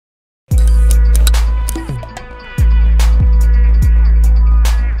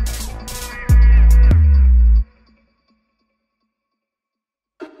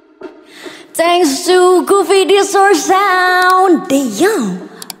goofy Distore Sound. Damn,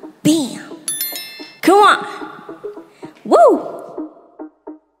 bam. Come on, woo.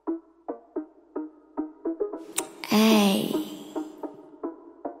 Hey.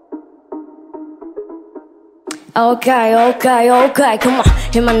 Okay, come on.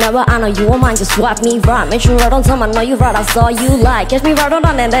 Hit my number, I know you want mine, just swap me right. Make sure I don't tell me, I know you right, I saw you like. Catch me right on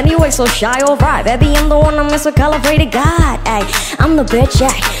and anyway, so shy, alright. Baby, I'm the one, I'm Mr. Calibrated God. Ayy, I'm the bitch,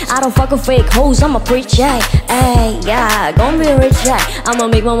 ayy. I don't fuck with fake hoes, I'm a preach, ayy. Yeah, gon' be rich, ayy. I'ma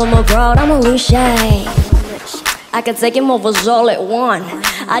make my mama proud, I'm a leash, ayy. I can take him over all at one.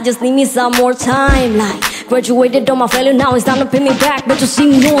 I just need me some more time, like. Graduated on my failure, now it's time to pay me back. But you see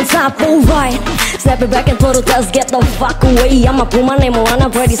me on top, alright. Step it back and total test, get the fuck away. I'ma put my name on a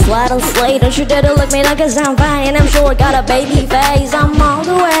pretty slide and slay. Don't you dare to look me like cause I'm fine. I'm sure I got a baby face, I'm all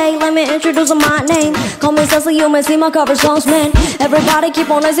the way. Let me introduce my name. Call me Cécil, you may see my cover songs, man. Everybody keep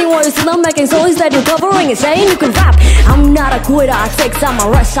on asking what you still I'm making. So instead you covering and saying you can rap. I'm not a quitter, I take time, I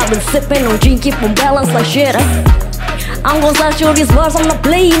rest. I've been sipping on gin, keep on balance like shit, I'm gon' slash you these bars, I'm not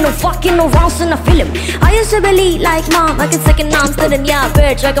playing, no fucking around, so I feel him. I used to believe like mom, I can second arms to the yeah,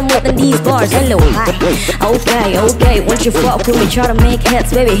 bitch, I can more than these bars, hello, hi. Okay, once you fuck with me, try to make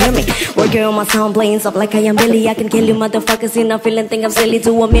hits, baby, hear me. Working on my sound, playing stuff like I am Billy. I can kill you motherfuckers, in a feeling, think I'm silly to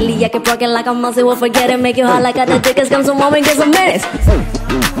a milli. I can rock it like I'm muscle, will forget it, make you hot like I the dickers, come some moment, get some minutes.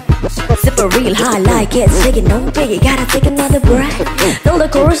 Sip a real high like it, shake it, no biggie, gotta take another breath. Feel the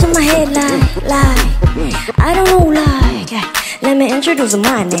chorus in my head like, I don't know like. Let me introduce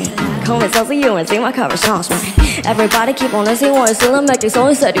my name. Call me Cécil, you and sing my cover songs, man. Everybody keep on listening, what is still a magic, so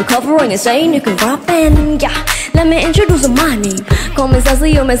instead you covering and saying you can rap and yeah. Let me introduce my name. Call me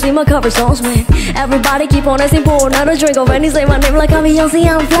Cécil, you and sing my cover songs, man. Everybody keep on listening, pour another drink of any, say my name like I'm Beyonce,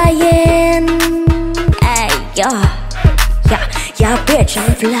 I'm flying. Ay, yeah, bitch,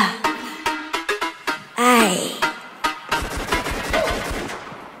 I'm fly. Ay.